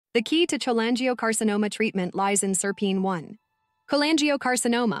The key to cholangiocarcinoma treatment lies in SERPINE1.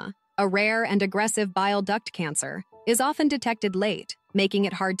 Cholangiocarcinoma, a rare and aggressive bile duct cancer, is often detected late, making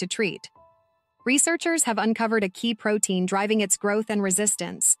it hard to treat. Researchers have uncovered a key protein driving its growth and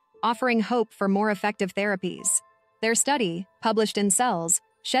resistance, offering hope for more effective therapies. Their study, published in Cells,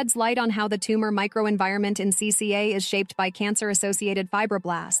 sheds light on how the tumor microenvironment in CCA is shaped by cancer-associated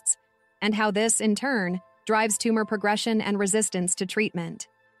fibroblasts, and how this, in turn, drives tumor progression and resistance to treatment.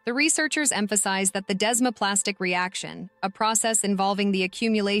 The researchers emphasize that the desmoplastic reaction, a process involving the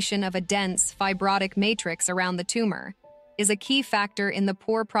accumulation of a dense, fibrotic matrix around the tumor, is a key factor in the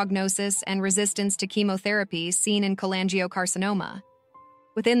poor prognosis and resistance to chemotherapy seen in cholangiocarcinoma.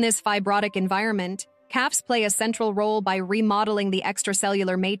 Within this fibrotic environment, CAFs play a central role by remodeling the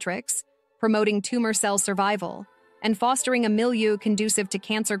extracellular matrix, promoting tumor cell survival, and fostering a milieu conducive to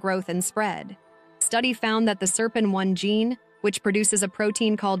cancer growth and spread. Study found that the SERPINE1 gene, which produces a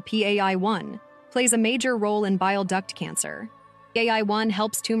protein called PAI1, plays a major role in bile duct cancer. PAI1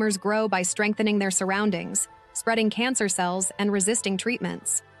 helps tumors grow by strengthening their surroundings, spreading cancer cells, and resisting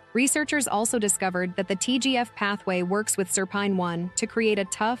treatments. Researchers also discovered that the TGF pathway works with SERPINE1 to create a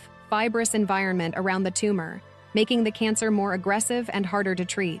tough, fibrous environment around the tumor, making the cancer more aggressive and harder to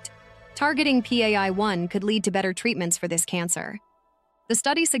treat. Targeting PAI1 could lead to better treatments for this cancer. The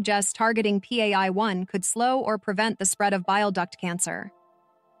study suggests targeting PAI1 could slow or prevent the spread of bile duct cancer.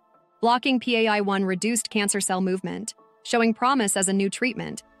 Blocking PAI1 reduced cancer cell movement, showing promise as a new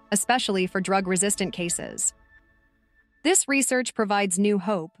treatment, especially for drug-resistant cases. This research provides new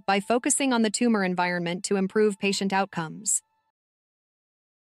hope by focusing on the tumor environment to improve patient outcomes.